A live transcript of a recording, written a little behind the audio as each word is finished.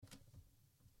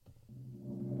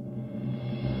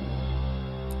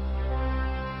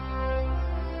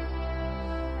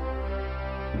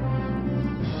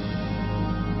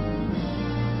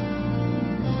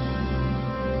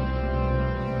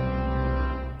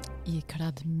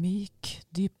Ikledd myk,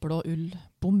 dypblå ull,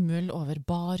 bomull over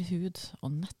bar hud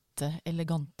og nette,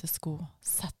 elegante sko,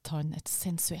 setter han et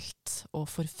sensuelt og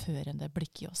forførende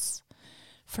blikk i oss.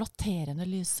 Flatterende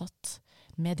lyssatt,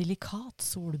 med delikat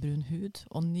solbrun hud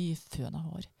og nyføna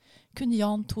hår, kunne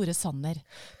Jan Tore Sanner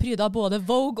pryda både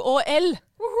Vogue og Elle.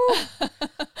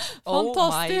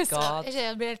 Fantastisk! Oh my God.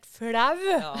 Jeg blir helt flau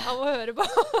av å høre på.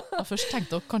 Ja, først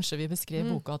tenkte dere kanskje vi beskrev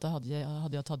boka til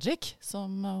Hadia Tajik,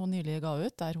 som hun nylig ga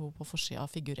ut, der hun på forsida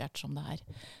figurerte som det her.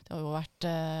 Det har jo vært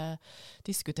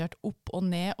diskutert opp og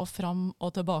ned og fram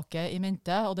og tilbake i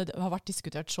mente, og det har vært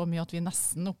diskutert så mye at vi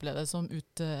nesten opplever det som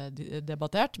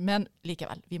utdebattert, men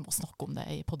likevel, vi må snakke om det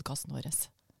i podcasten vår.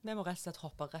 Vi må rett og slett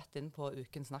hoppe rett inn på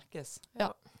Uken snakkes.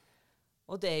 Ja.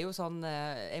 Og det jo sånn,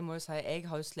 jeg må jo si, jeg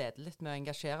har jo slitt litt med å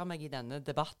engasjere meg i denne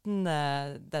debatten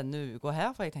denne uka her,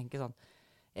 for jeg tenker sånn,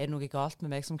 det noe galt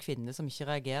med meg som kvinne som ikke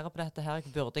reagerer på dette her?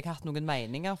 Jeg burde ikke hatt noen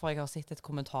meninger, for jeg har sett et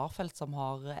kommentarfelt som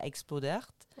har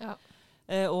eksplodert. Ja.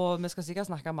 Og vi skal sikkert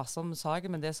snakke masse om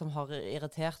saken, men det som har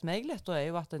irritert meg litt, da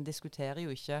jo at en diskuterer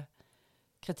jo ikke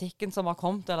kritikken som har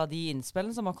kommet, eller de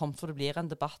innspillene som har kommet, for det blir en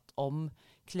debatt om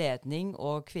kledning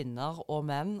og kvinner og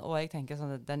menn, og jeg tenker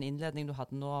sånn, den innledningen du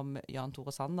hadde nå om Jan Tore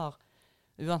Sanner,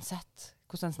 uansett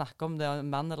hvordan en snakker om det,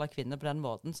 mann eller kvinne på den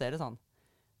måten, så det sånn,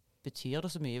 betyr det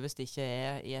så mye hvis det ikke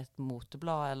i et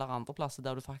moteblad eller andre plasser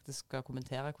der du faktisk skal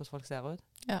kommentere hvordan folk ser ut?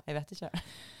 Ja. Jeg vet ikke.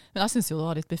 Men jeg synes jo det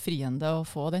var litt befriende å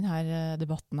få denne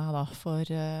debatten her da, for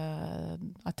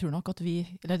jeg tror nok at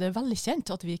det veldig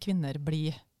kjent at vi kvinner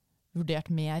blir vurdert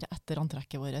mer etter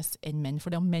antrekket vårt enn menn.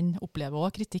 For om menn opplever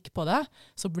også kritikk på det,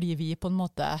 så blir vi på en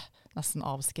måte nesten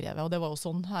avskrevet. Og det var jo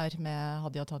sånn her med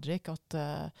Hadia Tajik, at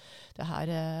det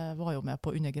her var jo med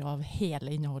på å undergrave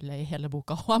hele innholdet i hele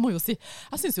boka. Og jeg må jo si,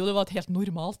 jeg synes jo det var et helt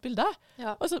normalt bilde.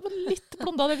 Ja. Altså, det var litt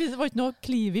blonda, det var ikke noe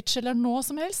cleavage eller noe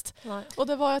som helst. Nei.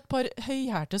 Og det var et par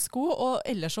høyhærte sko, og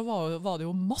ellers så var det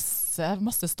jo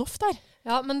masse stoff der.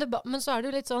 Ja, men så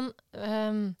det jo litt sånn...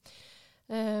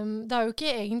 det jo ikke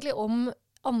egentlig om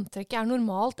antrekket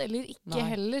normalt eller ikke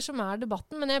heller som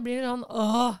debatten, men jeg blir sånn,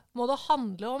 må det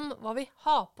handle om hva vi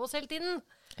har på oss hele tiden?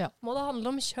 Ja. Må det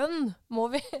handle om kjønn? Må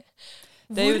vi...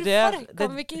 Det jo Hvorfor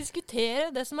kan vi ikke diskutere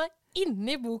det som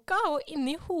inni boka og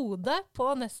inni hodet på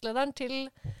nestlederen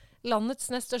til landets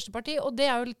nest største parti? Og det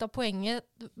jo litt av poenget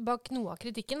bak noe av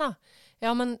kritikken da.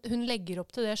 Ja, men hun legger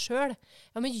opp til det selv.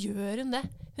 Ja, men gjør hun det?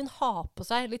 Hun har på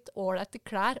seg litt ålreite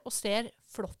klær og ser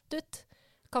flott ut.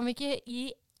 Kan vi ikke gi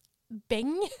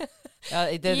beng Ja,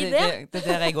 i det? Det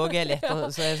der jeg også litt,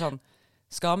 så det sånn,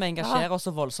 skal vi engasjere oss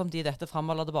så voldsomt i dette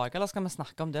frem eller tilbake, eller skal vi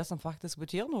snakke om det som faktisk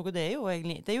betyr noe? Det jo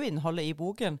innholdet i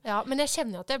boken. Ja, men jeg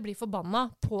kjenner jo at jeg blir forbanna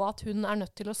på at hun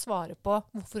nødt til å svare på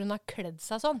hvorfor hun har kledd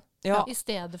seg sånn. Ja. I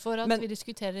stedet for at vi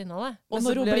diskuterer innholdet. Og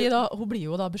når hun blir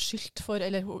jo da beskyldt for,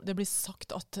 eller det blir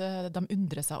sagt at de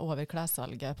undrer seg over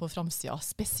klessalget på framsida,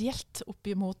 spesielt opp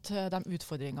imot de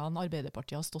utfordringene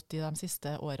Arbeiderpartiet har stått i de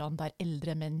siste årene, der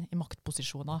eldre menn i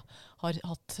maktposisjoner har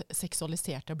hatt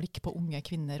seksualiserte blikk på unge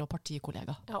kvinner og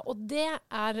partikollegaer. Ja, og det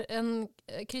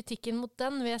kritikken mot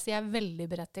den vil jeg si veldig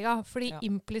berettiget, fordi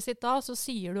implisitt da så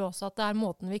sier du også at det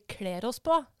måten vi kler oss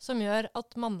på, som gjør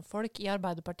at mannfolk i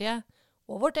Arbeiderpartiet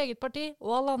og vårt eget parti,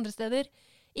 og alle andre steder,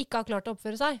 ikke har klart å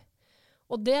oppføre seg.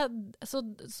 Og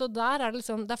så der det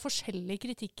liksom, det forskjellige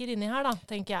kritikker inni her da,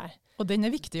 tenker jeg. Og den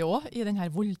viktig også i denne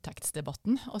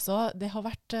voldtektsdebatten. Altså, det har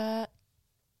vært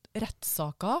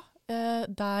rettssaker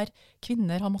der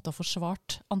kvinner har måttet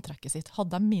forsvart antrekket sitt.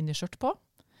 Hadde de miniskjørt på,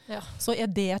 så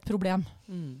det et problem.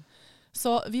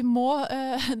 Så vi må,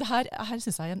 det her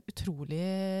synes jeg en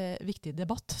utrolig viktig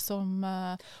debatt.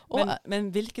 Men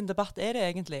hvilken debatt det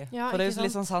egentlig? Ja, for det jo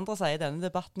litt sånn Sandra sier, denne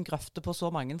debatten grøfter på så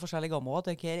mange forskjellige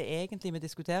områder. Hva det egentlig vi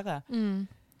diskuterer?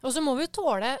 Og så må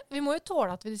vi må jo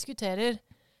tåle at vi diskuterer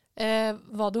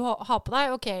hva du har på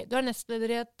deg. Ok, du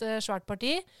nestleder i et svært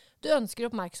parti. Du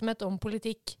ønsker oppmerksomhet om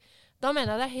politikk. Da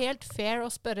mener jeg det helt fair å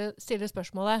stille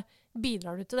spørsmålet,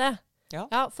 bidrar du til det?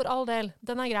 Ja, for all del.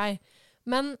 Den grei.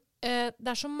 Men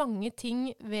det så mange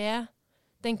ting ved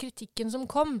den kritikken som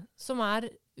kom, som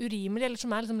urimelig, eller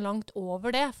som liksom langt over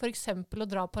det. For eksempel å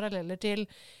dra paralleller til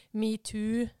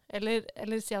MeToo,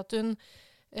 eller si at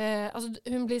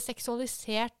hun blir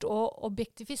seksualisert og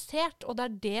objektifisert, og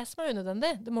det det som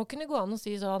unødvendig. Det må kunne gå an å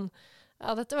si sånn,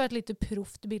 ja, dette var et lite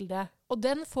proft bilde. Og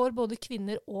den får både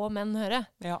kvinner og menn høre.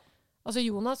 Ja. Altså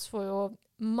Jonas får jo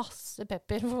masse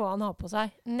pepper for hva han har på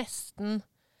seg. Nesten.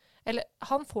 Eller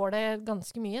han får det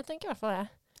ganske mye, tenker jeg i hvert fall det.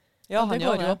 Ja, det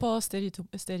går jo på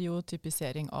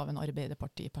stereotypisering av en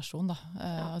Arbeiderparti-person.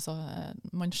 Altså,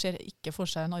 man ser ikke for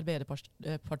seg en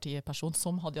Arbeiderparti-person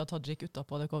som Hadia Tajik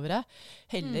utenpå det coveret.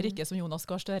 Heller ikke som Jonas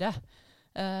Gahr Støre.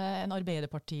 En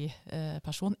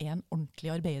Arbeiderparti-person er en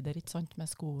ordentlig arbeider, ikke sant, med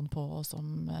skoen på, og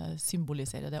som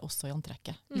symboliserer det også i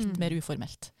antrekket. Litt mer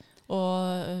uformelt.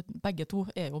 Og begge to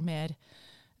er jo mer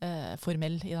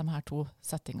formelle i de her to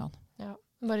settingene. Ja,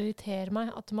 det bare irriterer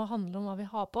meg at det må handle om hva vi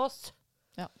har på oss.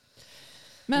 Ja.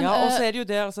 Men, ja, og så er det jo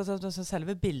det, altså,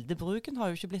 selve bildebruken har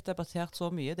jo ikke blitt debattert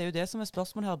så mye. Det er jo det som er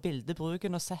spørsmålet her,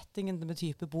 bildebruken og settingen med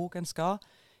type bok en skal.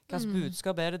 Hva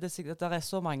budskap er det? Det er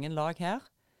så mange lag her.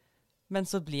 Men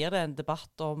så blir det en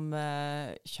debatt om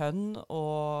kjønn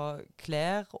og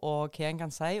klær og hva en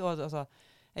kan si. Og, altså,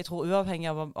 jeg tror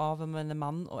uavhengig av om en er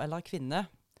mann eller kvinne,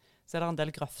 så er det en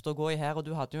del grøfter å gå i her. Og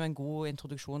du hadde jo en god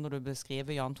introduksjon når du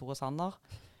beskriver Jan Tore Sanner.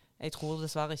 Jeg tror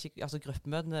dessverre ikke, altså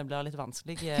gruppemøtene blir litt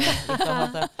vanskelige.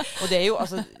 Og det er jo,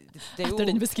 altså... Det er jo, etter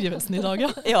den beskrivelsen i dag, ja.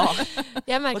 Ja.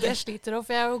 Jeg merker jeg sliter også,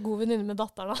 for jeg er jo god venninne med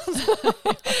datteren hans.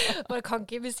 Bare kan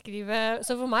ikke beskrive...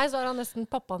 Så for meg så er han nesten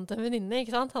pappaen til en venninne,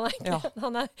 ikke sant?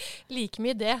 Han er like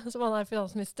mye det som han er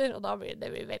finansminister, og da blir det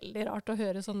veldig rart å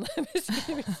høre sånne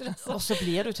beskrivelser. Og så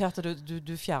blir det jo til at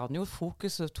du fjerner jo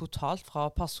fokuset totalt fra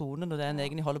personen og det en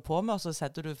egentlig holder på med, og så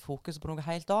setter du fokuset på noe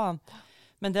helt annet.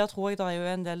 Men der tror jeg det er jo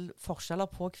en del forskjeller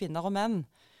på kvinner og menn.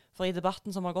 For i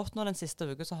debatten som har gått nå den siste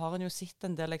uke, så har en jo sett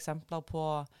en del eksempler på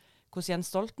hvordan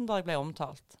Jens Stoltenberg ble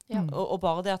omtalt. Ja. Og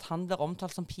bare det at han blir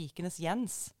omtalt som pikenes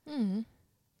Jens.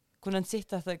 Kunne en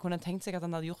tenkt seg at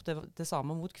han hadde gjort det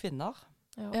samme mot kvinner?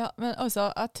 Ja, men altså,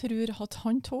 jeg tror at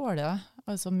han tåler,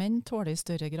 altså menn tåler i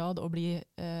større grad å bli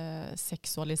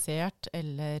seksualisert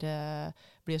eller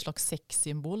bli et slags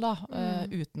sexsymbol da,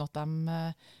 uten at de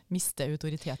mister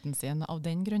autoriteten sin av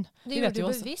den grunn. De gjorde jo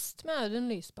bevisst med Audun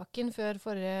Lysbakken før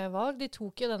forrige valg. De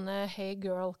tok jo denne Hey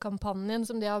Girl-kampanjen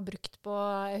som de har brukt på,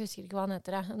 jeg husker ikke hva han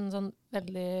heter det, en sånn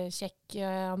veldig kjekk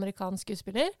amerikansk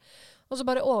skuespiller. Og så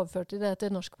bare overførte de det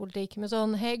til norsk politikk med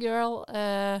sånn Hey Girl,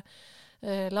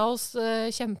 la oss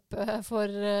kjempe for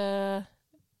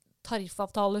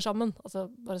tariffavtaler sammen, altså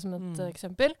bare som et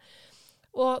eksempel.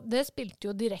 Og det spilte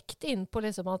jo direkte inn på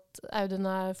liksom at Audun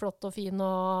er flott og fin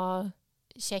og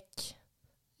kjekk.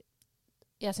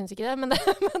 Jeg synes ikke det, men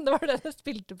det var det det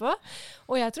spilte på.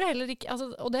 Og jeg tror heller ikke, altså,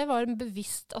 og det var en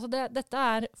bevisst, altså dette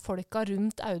er folka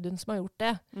rundt Audun som har gjort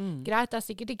det. Greit, det er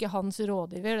sikkert ikke hans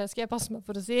rådgiver, det skal jeg passe meg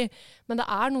for å si, men det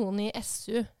er noen i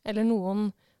SU, eller noen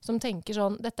som tenker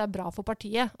sånn, dette er bra for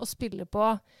partiet, å spille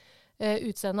på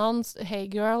utseendet hans, Hey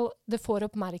Girl, det får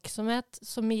oppmerksomhet,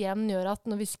 som igjen gjør at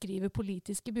når vi skriver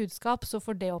politiske budskap, så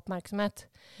får det oppmerksomhet.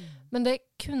 Men det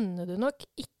kunne du nok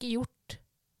ikke gjort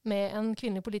med en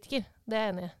kvinnelig politiker, det er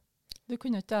jeg enig i. Du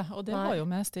kunne ikke det, og det har jo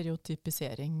med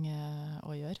stereotypisering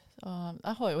å gjøre. Og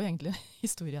jeg har jo egentlig en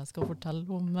historie jeg skal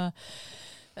fortelle om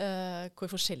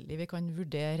hvor forskjellig vi kan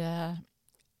vurdere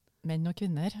menn og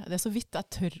kvinner. Det er så vidt jeg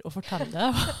tør å fortelle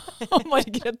om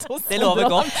Margret Haas. Det lover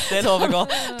godt. Det lover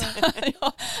godt. Ja,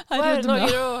 jeg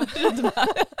rydder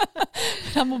meg.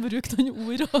 Jeg må bruke noen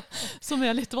ord som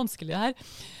er litt vanskelige her.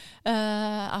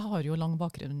 Jeg har jo lang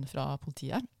bakgrunn fra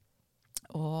politiet,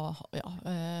 og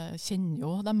kjenner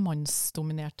jo de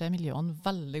mannsdominerte miljøene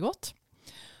veldig godt.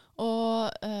 Og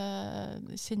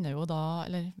kjenner jo da,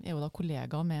 eller er jo da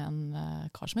kollega med en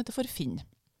kar som heter for Finn.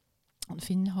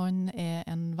 Finn, han er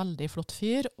en veldig flott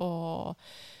fyr, og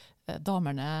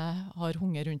damerne har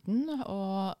hunger rundt den,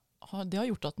 og det har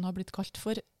gjort at den har blitt kalt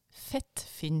for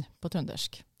Fett-Finn på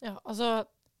trøndersk. Ja, altså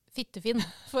Fittefinn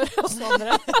for oss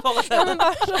andre. Ja, men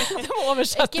bare, det må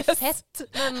oversettes. Ikke fett,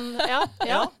 men ja.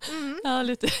 Ja,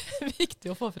 litt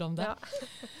viktig å få fram det. Ja.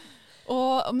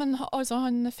 Men altså,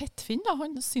 han Fettfinn da,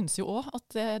 han syns jo også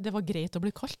at det var greit å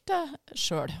bli kalt det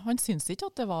selv. Han syns ikke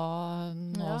at det var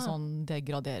noe sånn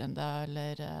degraderende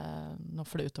eller noe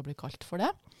flaut å bli kalt for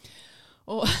det.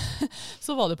 Og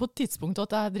så var det på et tidspunkt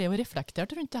at jeg drev og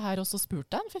reflekterte rundt det her, og så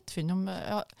spurte jeg en Fettfinn om,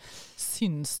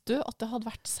 syns du at det hadde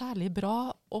vært særlig bra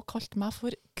å kalt meg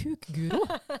for kukguro?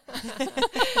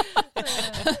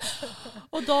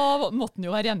 Og da måtte han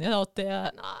jo være enig i at det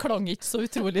klang ikke så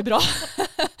utrolig bra.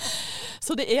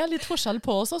 Så det er litt forskjell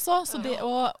på oss også. Så det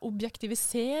å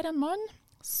objektivisere en mann,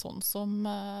 sånn som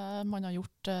man har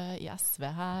gjort i SV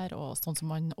her, og sånn som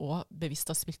man også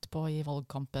bevisst har spilt på i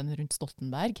valgkampen rundt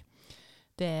Stoltenberg,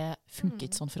 det funker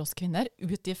ikke sånn for oss kvinner,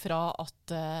 ut ifra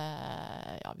at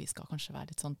vi skal kanskje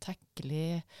være litt sånn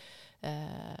tekkelig.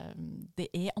 Det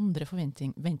er andre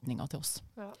forventninger til oss.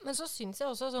 Ja, men så synes jeg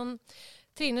også sånn,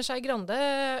 Trine Skei Grande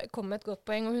kom med et godt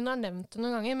poeng, og hun har nevnt det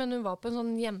noen ganger, men hun var på en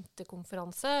sånn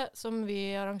jentekonferanse som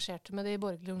vi arrangerte med de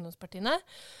borgerlige ungdomspartiene.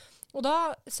 Og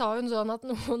da sa hun sånn at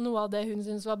noe av det hun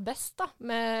syntes var best, da,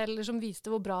 eller som viste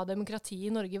hvor bra demokrati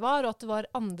i Norge var, og at det var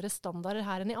andre standarder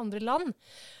her enn i andre land,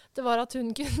 det var at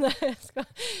hun kunne jeg skal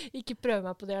ikke prøve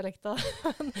meg på dialekta,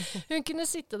 men hun kunne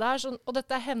sitte der sånn, og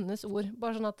dette er hennes ord,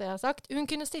 bare sånn at det er sagt. Hun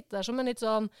kunne sitte der som en litt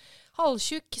sånn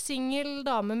halvtjukk, singel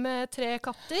dame med 3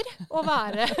 katter og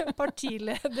være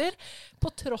partileder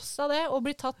på tross av det og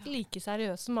bli tatt like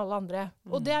seriøst som alle andre.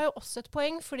 Og det er jo også et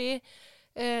poeng, fordi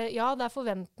ja, det er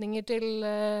forventninger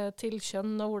til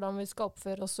kjønn og hvordan vi skal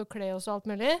oppføre oss og kle oss og alt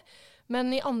mulig.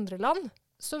 Men i andre land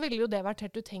så ville jo det vært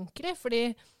helt utenkelig, fordi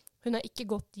hun er ikke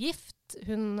godt gift,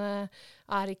 hun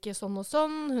er ikke sånn og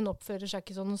sånn, hun oppfører seg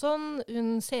ikke sånn og sånn,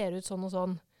 hun ser ut sånn og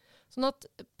sånn. Sånn at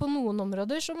på noen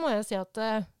områder så må jeg si at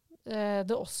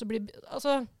det også blir...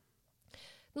 Altså,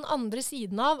 den andre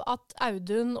siden av at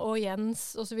Audun og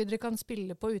Jens og så videre kan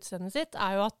spille på utseendet sitt,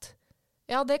 er jo at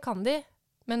ja, det kan de,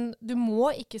 men du må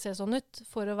ikke se sånn ut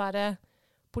for å være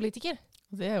politiker.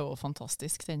 Det er jo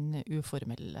fantastisk, den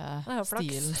uformelle flaks.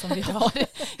 stilen som vi har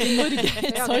i Norge.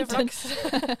 Ja, det er flaks.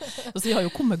 Altså, vi har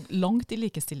jo kommet langt i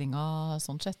likestillinga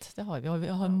sånn sett. Det har vi.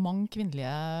 Vi har mange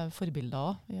kvinnelige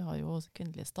forbilder. Vi har jo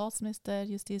kvinnelig statsminister,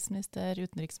 justisminister,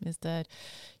 utenriksminister,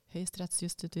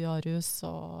 høyesterettsjustitiarius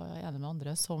og ene med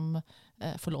andre som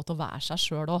får lov til å være seg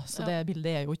selv også. Så det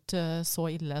bildet er jo ikke så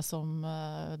ille som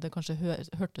det kanskje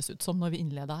hørtes ut som når vi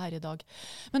innleder her i dag.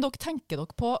 Men tenker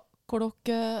dere på hva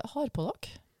dere har på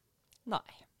dere? Nei.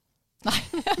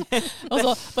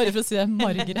 Altså, bare for å si det,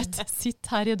 Margret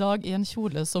sitter her i dag i en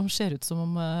kjole som ser ut som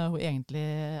om hun egentlig,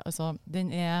 altså,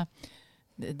 den er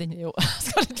jo, jeg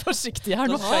skal være litt forsiktig her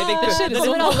nå. Det ser ut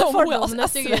som alle fordommene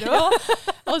styrer.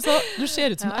 Altså, du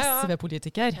ser ut som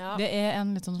SV-politiker. Ja. Det er en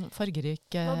litt sånn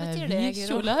fargerik hvit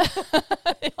Guro? kjole.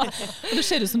 Og det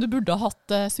ser ut som du burde ha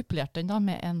hatt supplert den da,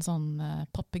 med en sånn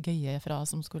papegøye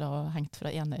som skulle ha hengt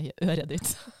fra ene øret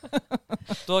ditt.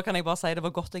 Da kan jeg bare si det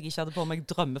var godt jeg ikke hadde på meg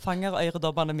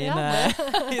drømmefanger-øredobbene mine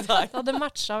i dag. Ja, det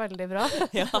matcha veldig bra.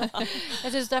 Jeg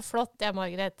synes det er flott,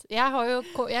 Margret.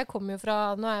 Jeg kom jo fra,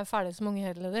 nå er jeg ferdig som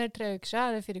ungeheldeleder, 3 uker siden,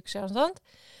 eller 4 uker siden, og sånt.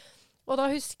 Og da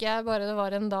husker jeg bare det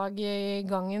var en dag i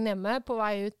gangen hjemme, på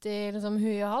vei ut i liksom,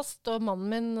 hui og hast, og mannen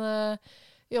min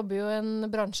jobber jo i en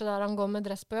bransje der han går med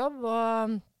dress på jobb,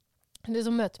 og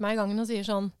liksom møter meg i gangen og sier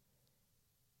sånn,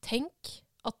 tenk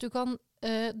at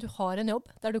du har en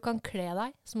jobb der du kan kle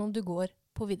deg som om du går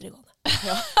på videregående.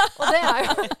 Ja. Og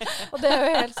det er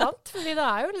jo helt sant, fordi det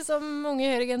er jo liksom unge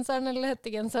høyregenseren eller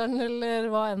hettegenseren eller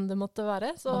hva enn det måtte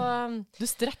være. Så, du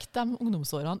strekte de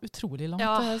ungdomsårene utrolig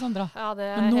langt, Sandra. Ja, det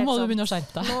er men nå helt må sant. du begynne å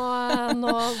skjerpe deg.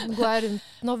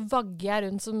 Nå vagger jeg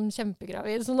rundt som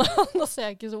kjempegravid, så nå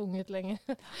ser jeg ikke så ung ut lenger.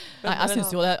 Nei, jeg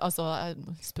synes jo det, altså,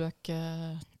 spøk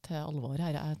til alvor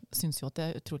her, jeg synes jo at det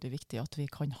er utrolig viktig at vi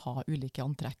kan ha ulike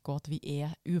antrekk, og at vi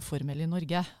er uformelle i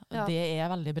Norge. Ja. Det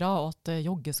er veldig bra, og at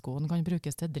joggeskoen kan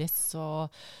brukes til dress, og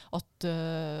at,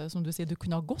 som du sier, du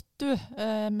kunne ha gått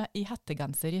i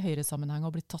hettegenser i Høyre-sammenheng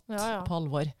og blitt tatt på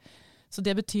alvor. Så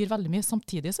det betyr veldig mye.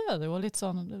 Samtidig så er det jo litt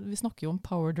sånn, vi snakker jo om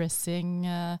powerdressing,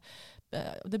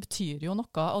 det betyr jo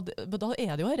noe, og da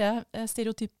er det jo dette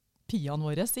stereotypiene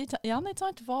våre igjen, ikke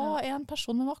sant? Hva er en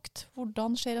person med makt?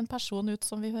 Hvordan ser en person ut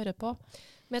som vi hører på?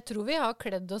 Men jeg tror vi har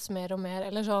kledd oss mer og mer,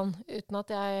 eller sånn, uten at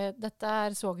dette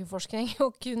er svogerforskning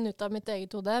og kun ut av mitt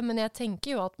eget hode, men jeg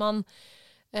tenker jo at man,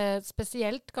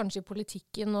 spesielt kanskje i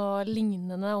politikken og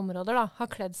lignende områder, da, har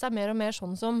kledd seg mer og mer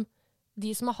sånn som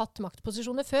de som har hatt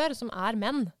maktposisjoner før, som er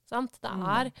menn, sant? Det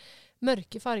er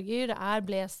mørke farger, det er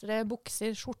blazere,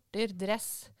 bukser, skjorter,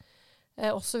 dress,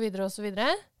 og så videre, og så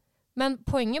videre. Men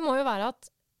poenget må jo være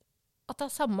at det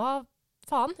er samme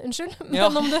faen, unnskyld. Ja.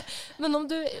 Men om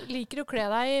du liker å kle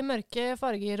deg i mørke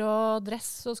farger og dress,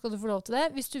 så skal du få lov til det.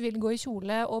 Hvis du vil gå i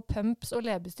kjole og pumps og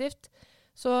leppestift,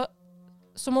 så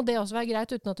må det også være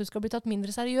greit uten at du skal bli tatt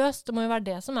mindre seriøst. Det må jo være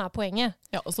det som er poenget.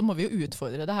 Ja, og så må vi jo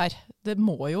utfordre det her. Det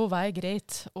må jo være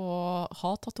greit å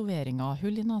ha tatoveringer,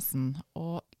 hull i nesen,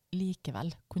 og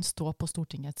likevel kunne stå på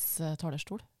Stortingets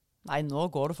talerstol. Nei, nå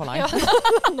går du for langt.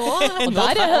 Og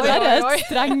der er et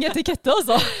streng etikette,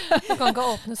 altså. Du kan ikke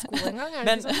åpne sko engang.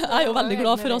 Men jeg er jo veldig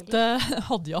glad for at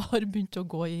Hadia har begynt å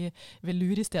gå i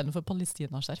velur i stedet for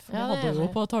palestinaskjerf. Det hadde hun jo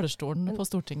på talerstolen på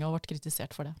Stortinget og vært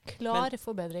kritisert for det. Klar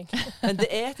forbedring. Men det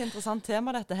er et interessant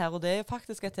tema dette her, og det er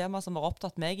faktisk et tema som har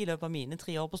opptatt meg i løpet av mine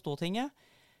 3 år på Stortinget.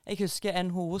 Jeg husker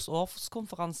NHOs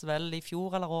årskonferanse vel i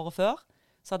fjor eller året før,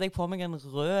 så hadde jeg på meg en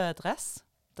rød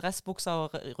dressbuksa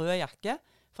og rød jakke.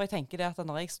 For jeg tenker det at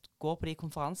når jeg går på de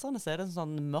konferansene, så er det en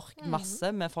sånn mørk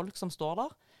masse med folk som står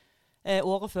der.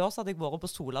 Året før så hadde jeg vært på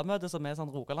Solamøte, som er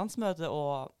sånn Rogalandsmøte,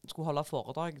 og skulle holde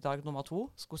foredrag dag nummer 2,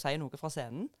 skulle si noe fra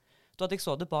scenen. Da hadde jeg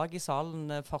sittet bak i salen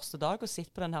første dag og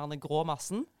sitt på den her grå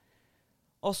massen.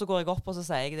 Og så går jeg opp og så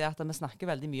sier jeg det at vi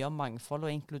snakker veldig mye om mangfold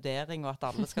og inkludering, og at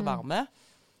alle skal være med.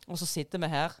 Og så sitter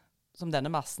vi her som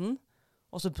denne massen,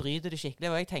 og så bryter det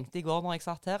skikkelig. Og jeg tenkte I går når jeg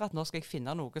satt her, at nå skal jeg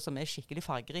finne noe som skikkelig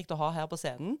fargerikt å ha her på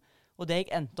scenen. Og det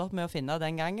jeg endte opp med å finne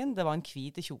den gangen, det var en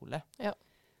hvit kjole. Ja.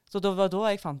 Så det var da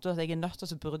jeg fant ut at jeg nødt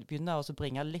til å begynne å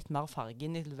bringe litt mer farge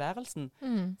inn I tilværelsen.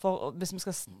 For hvis vi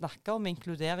skal snakke om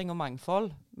inkludering og mangfold,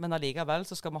 men allikevel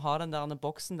så skal vi ha den der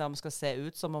boksen der vi skal se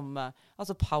ut som om,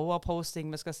 altså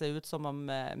powerposting, vi skal se ut som om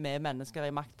vi mennesker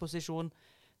I maktposisjon.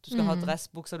 Du skal ha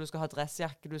dressbukser, du skal ha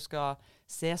dressjakke, du skal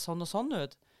se sånn og sånn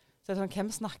ut. Så det sånn,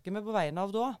 hvem snakker vi på vegne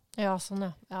av da? Ja, sånn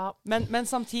ja. Men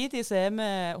samtidig så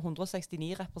vi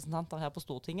 169 representanter her på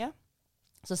Stortinget.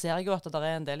 Så ser jeg jo at det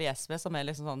en del I SV som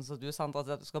liksom sånn, så du Sandra,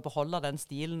 at du skal beholde den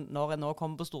stilen når en nå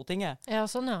kommer på Stortinget. Ja,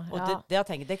 sånn ja. Og det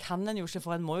tenker jeg, det kan en jo ikke,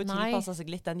 for en må jo tilpasse seg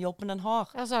litt den jobben en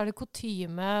har. Ja, så det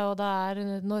kutyme, og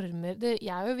det normer. Det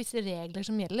jo visse regler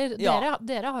som gjelder. Ja.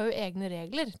 Dere har jo egne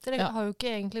regler. Dere har jo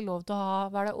ikke egentlig lov til å ha,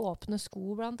 hva det, åpne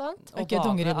sko blant annet? Og ikke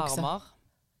bare armer.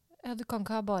 Ja, du kan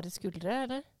ikke ha bare skuldre,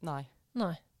 eller? Nei.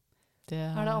 Det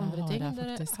det andre ting? har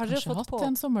jeg faktisk har dere kanskje fått hatt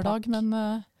en sommerdag, men...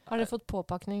 Har dere fått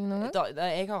påpakning noen gang?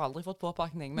 Jeg har aldri fått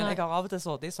påpakning, men jeg har av og til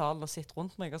sittet I salen og sitt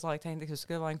rundt meg, og så har jeg tenkt, jeg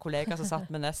husker det var en kollega som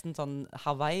satt med nesten sånn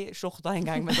Hawaii-skjorta en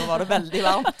gang, men da var det veldig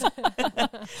varmt.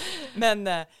 Men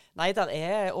nei,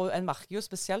 og en merker jo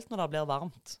spesielt når det blir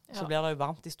varmt, så blir det jo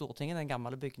varmt I Stortinget, den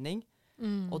gamle bygning,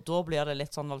 og da blir det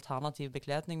litt sånn alternativ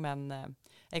bekledning, men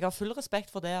jeg har full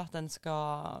respekt for det at en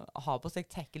skal ha på seg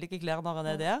tekkelige klær når en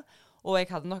der, og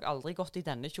jeg hadde nok aldri gått I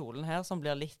denne kjolen her, som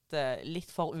blir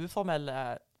litt for uformell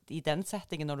I den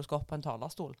settingen når du skal opp på en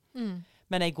talerstol.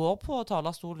 Men jeg går på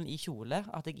talerstolen I kjole,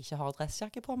 at jeg ikke har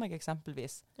dressjakke på meg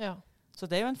eksempelvis. Ja. Så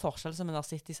det jo en forskjell som en har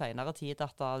sett I senere tid,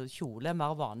 at kjole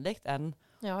mer vanlig enn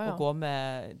å gå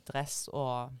med dress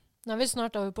og... Nå vi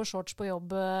snart over på shorts på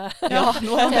jobb. Ja,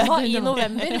 nå det I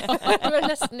november. Vi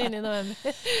nesten inne I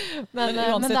november. Men det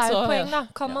jo et poeng da.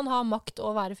 Kan man ha makt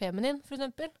å være feminin, for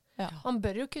eksempel? Ja. Man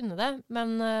bør jo kunne det,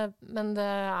 men det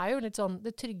jo litt sånn,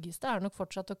 det tryggeste nok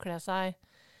fortsatt å kle seg.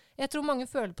 Jeg tror mange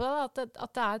føler på det,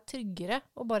 at det tryggere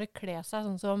å bare kle seg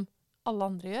sånn som alle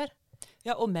andre gjør.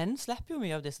 Ja, og menn slipper jo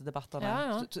mye av disse debattene.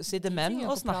 Ja. Sitter menn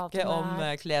og snakker om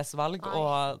klesvalg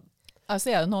og...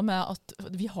 Altså det noe med at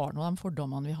vi har nå de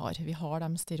fordommene vi har. Vi har de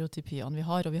stereotypiene vi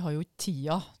har, og vi har jo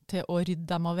tida til å rydde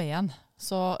dem av veien.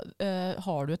 Så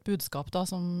har du et budskap da,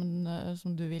 som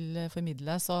du vil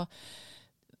formidle, så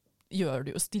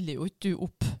stiller jo ikke du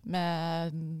opp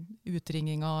med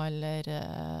utringinger eller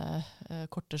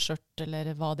korte skjørt eller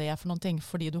hva det for noen ting,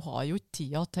 fordi du har jo ikke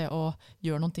tida til å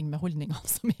gjøre noen ting med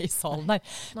holdningene som I salen der.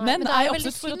 Nei, men det jo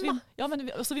veldig for at synd, men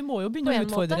vi må jo begynne å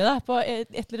utfordre det på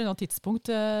et eller annet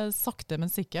tidspunkt, sakte,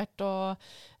 men sikkert.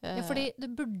 Ja, fordi det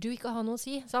burde jo ikke ha noe å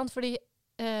si, sant? Fordi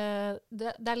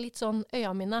det litt sånn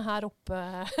øya mine her oppe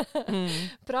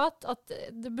prat, at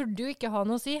det burde jo ikke ha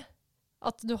noe å si.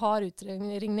 At du har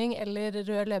utringning eller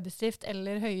rød leppestift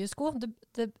eller høye sko.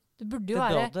 Det burde jo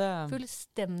være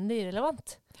fullstendig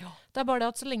irrelevant. Ja. Det bare det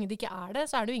at så lenge det ikke det,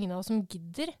 så det jo ingen av oss som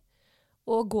gidder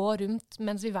å gå rundt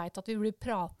mens vi vet at vi blir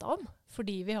pratet om,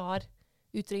 fordi vi har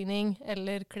utringning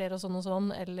eller kler og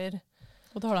sånn, eller...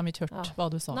 Og da har de ikke hørt hva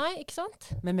du sa. Nei, ikke sant?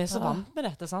 Men vi så vant med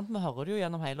dette, sant? Vi hører det jo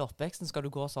gjennom hele oppveksten. Skal du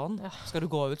gå sånn? Skal du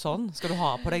gå ut sånn? Skal du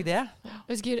ha på deg det? Jeg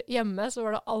husker hjemme så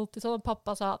var det alltid sånn at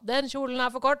pappa sa, den kjolen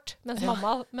for kort, mens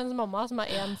mamma som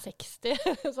 1,60,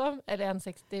 eller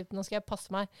 1,60, nå skal jeg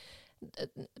passe meg,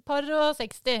 par og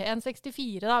 60,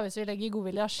 1,64 da, hvis vi legger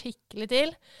godvilja skikkelig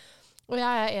til. Og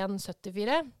jeg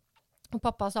 1,74. Og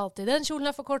pappa sa alltid, den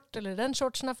kjolen for kort, eller den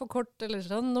shortsen for kort, eller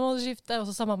sånn, nå må du skifte. Og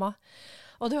så sa mamma,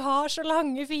 og du har så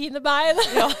lange, fine bein.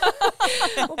 Ja.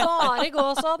 Og bare gå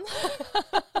sånn.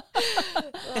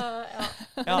 Så,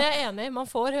 ja. Men jeg enig,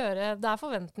 man får høre, det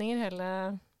forventninger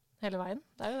hele veien.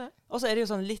 Det jo det. Og så det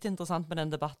jo sånn litt interessant med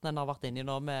den debatten en har vært inne I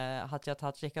nå med Hadia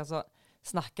Tajik. Altså,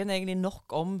 snakker en egentlig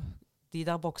nok om de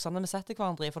der boksene vi setter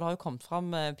hverandre I? For det har jo kommet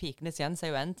frem, Pikenes Jens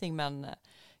jo en ting, men...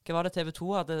 Hva var det TV 2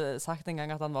 hadde sagt en gang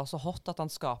at han var så hot at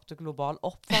han skapte global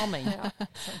oppvarming?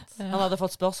 Han hadde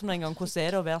fått spørsmål en gang,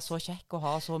 hvordan det å være så kjekk og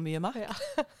ha så mye makt? Ja.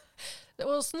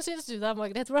 Hvordan synes du det,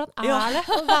 Margrethe? Hvordan det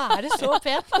å være så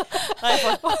pen? Nei,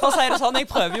 for å si det sånn,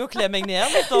 jeg prøver jo å kle meg ned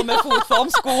litt da, med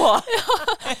fotformsko.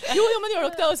 Jo, men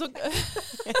gjør dere det altså...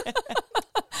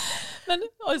 Men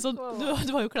altså,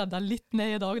 du har jo kledd deg litt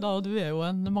ned I dag da, og du jo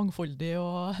en mangfoldig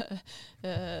og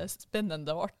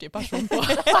spennende og artig person på.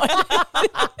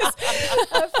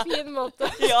 Fin måte.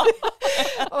 Ja.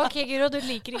 Ok, Guro, du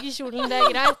liker ikke kjolen, det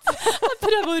greit. Jeg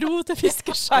prøver å ro til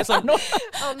fiskeskjær nå.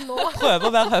 Prøver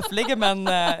å være høflige, men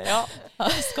ja.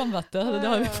 Skamvette, det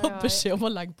har vi fått beskjed om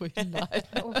å legge på hylla her.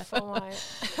 For meg.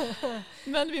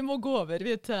 Men vi må gå over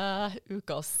til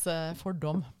ukas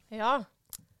fordom. Ja.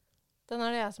 Den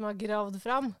er det jeg som har gravd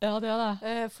fram. Ja, det er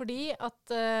det. Fordi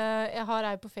at jeg har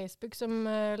ei på Facebook som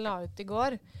la ut i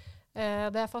går.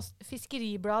 Det er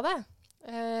Fiskeribladet.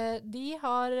 De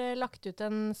har lagt ut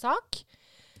en sak.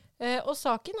 Og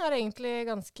saken er egentlig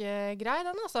ganske grei,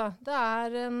 den altså. Det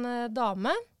er en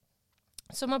dame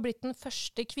som har blitt den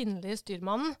første kvinnelige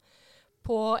styrmannen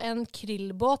på en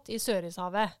krillbåt i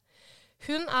Sørishavet.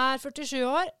 Hun er 47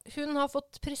 år. Hun har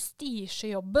fått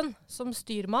prestisjejobben som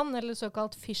styrmann, eller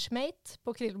såkalt fishmate,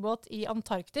 på krillbåt i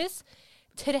Antarktis.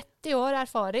 30 år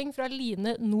erfaring fra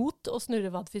line, not og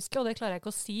snurrevadfiske, og det klarer jeg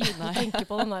ikke å si uten å tenke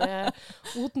på den der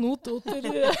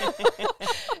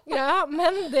greia.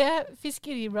 Men det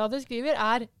Fiskeribladet skriver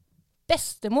er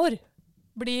bestemor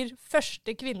blir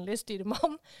første kvinnelige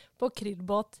styrmann på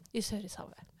krillbåt i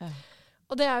Sørishavet. Ja.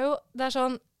 Og det er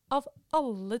sånn, av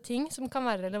alle ting som kan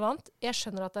være relevant, jeg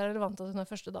skjønner at det er relevant at hun er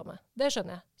første dame. Det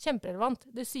skjønner jeg. Kjemperelevant.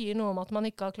 Det sier noe om at man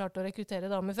ikke har klart å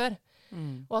rekruttere damer før.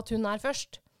 Og at hun er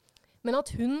først. Men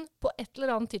at hun på et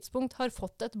eller annet tidspunkt har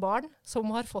fått et barn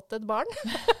som har fått et barn,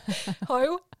 har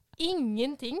jo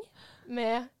ingenting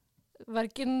med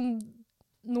hverken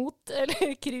not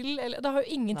eller krill, det har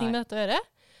jo ingenting med dette å gjøre.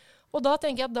 Og da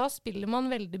tenker jeg at da spiller man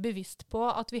veldig bevisst på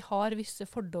at vi har visse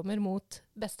fordommer mot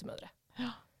bestemødre.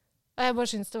 Ja. Og jeg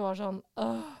bare synes det var sånn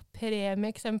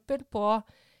premieeksempel på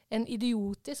en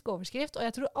idiotisk overskrift, og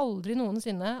jeg tror aldri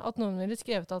noensinne at noen ville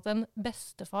skrevet at en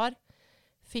bestefar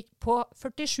fikk på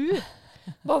 47,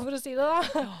 bare for å si det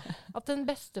da, at en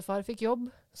bestefar fikk jobb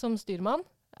som styrmann,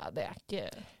 ja, det er ikke...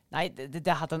 Nei,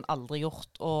 det hadde han aldri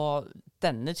gjort, og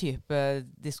denne type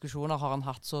diskusjoner har han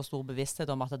hatt så stor bevissthet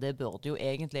om at det burde jo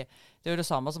egentlig, det er jo det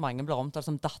samme som mange blir omtalt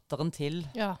som datteren til.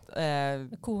 Ja,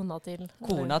 kona til.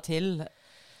 Kona til.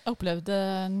 Jeg opplevde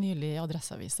nylig i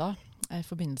Adresseavisa i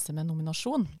forbindelse med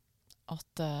nominasjon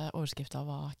at overskriften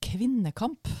var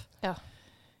kvinnekamp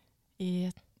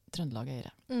i Trøndelag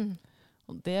Høyre.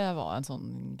 Og det var en sånn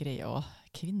greie også.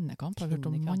 Kvinnekamp, jeg har hørt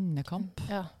om mannekamp.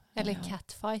 Ja. Eller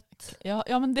catfight. Ja,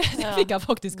 men det fikk jeg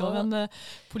faktisk av en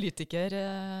politiker,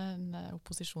 en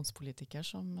opposisjonspolitiker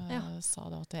som sa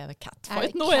da at det er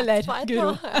catfight nå, eller?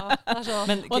 Guro. Ja,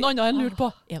 og en annen lurte på,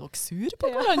 er dere sur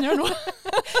på hverandre nå?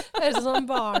 Det er sånn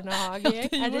barnehage.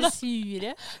 Er det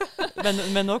sure?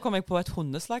 Men nå kom jeg på et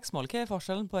hundeslagsmål. Hva er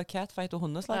forskjellen på et catfight og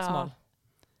hundeslagsmål?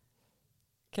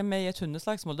 Hvem er i et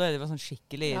hundeslagsmål? Da er det sånn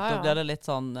skikkelig, da blir det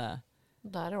litt sånn...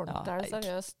 Der er det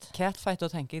seriøst. Catfight, da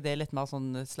tenker jeg det er litt mer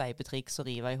sånn sleipetriks og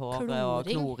rive i håret og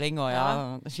kloring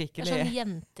og skikkelig.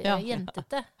 Det er sånn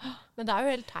jentete. Men det er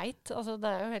jo helt teit. Altså, det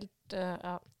er jo helt,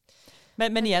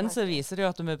 Men igjen så viser det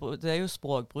jo at det er jo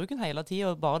språkbruken hele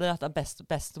tiden, og bare det at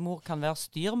bestemor kan være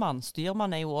styrmann.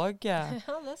 Styrmann er jo også... Ja,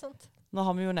 det er sant. Nå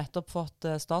har vi jo nettopp fått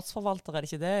statsforvalter, er det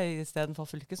ikke det, i stedet for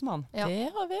fylkesmann? Ja. Det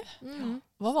har vi.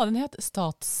 Hva var den het?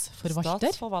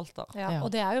 Statsforvalter? Statsforvalter. Ja, og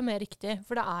det er jo mer riktig,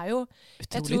 for det er jo...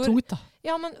 Utrolig tungt da.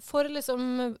 Ja, men for liksom...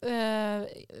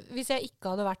 hvis jeg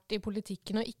ikke hadde vært i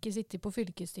politikken og ikke sittet på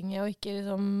fylkestinget og ikke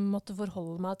liksom måtte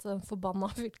forholde meg til den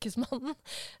forbanna fylkesmannen,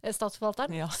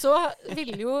 statsforvalteren, så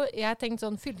ville jo jeg tenkt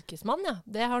sånn, fylkesmann,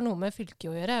 det har noe med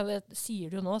fylket å gjøre. Det sier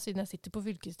du jo nå, siden jeg sitter på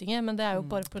fylkestinget, men det er jo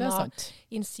bare på grunn av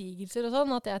innsigelser og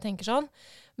sånn, at jeg tenker sånn.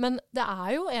 Men det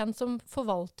er jo en som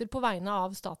forvalter på vegne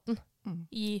av staten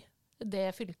i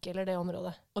det fylket eller det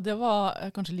området. Og det var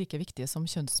kanskje like viktig som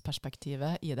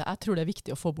kjønnsperspektivet i det. Jeg tror det er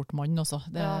viktig å få bort mann også.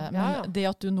 Men det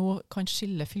at du nå kan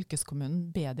skille fylkeskommunen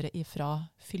bedre ifra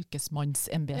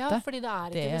fylkesmannsembetet, ja, fordi det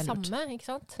er ikke det samme, ikke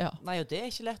sant? Ja. Nei, og det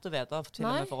er ikke lett å vite, til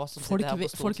og med for oss som folk, sitter her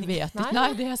på Stortinget. Folk vet ikke. Nei,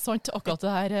 det er sant. Akkurat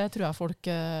det her tror jeg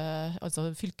folk, altså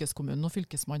fylkeskommunen og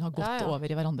fylkesmann har gått over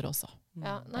i hverandre også.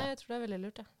 Ja, nei, jeg tror det er veldig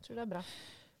lurt. Jeg tror det er bra.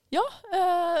 Ja,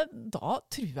 da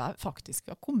tror jeg faktisk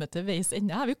vi har kommet til veis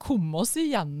ende. Vi kom oss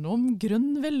igjennom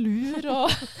grønn velur og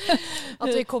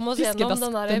at vi kom oss gjennom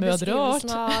den der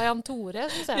beskrivelsen av Jan Tore,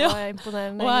 synes jeg var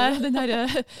imponerende. Og den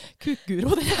her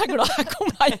kukguro, den er glad jeg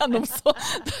kom meg gjennom, så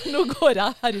nå går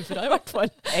jeg herifra i hvert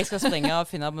fall. Jeg skal springe og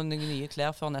finne noen nye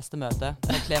klær før neste møte.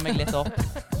 Jeg kler meg litt opp.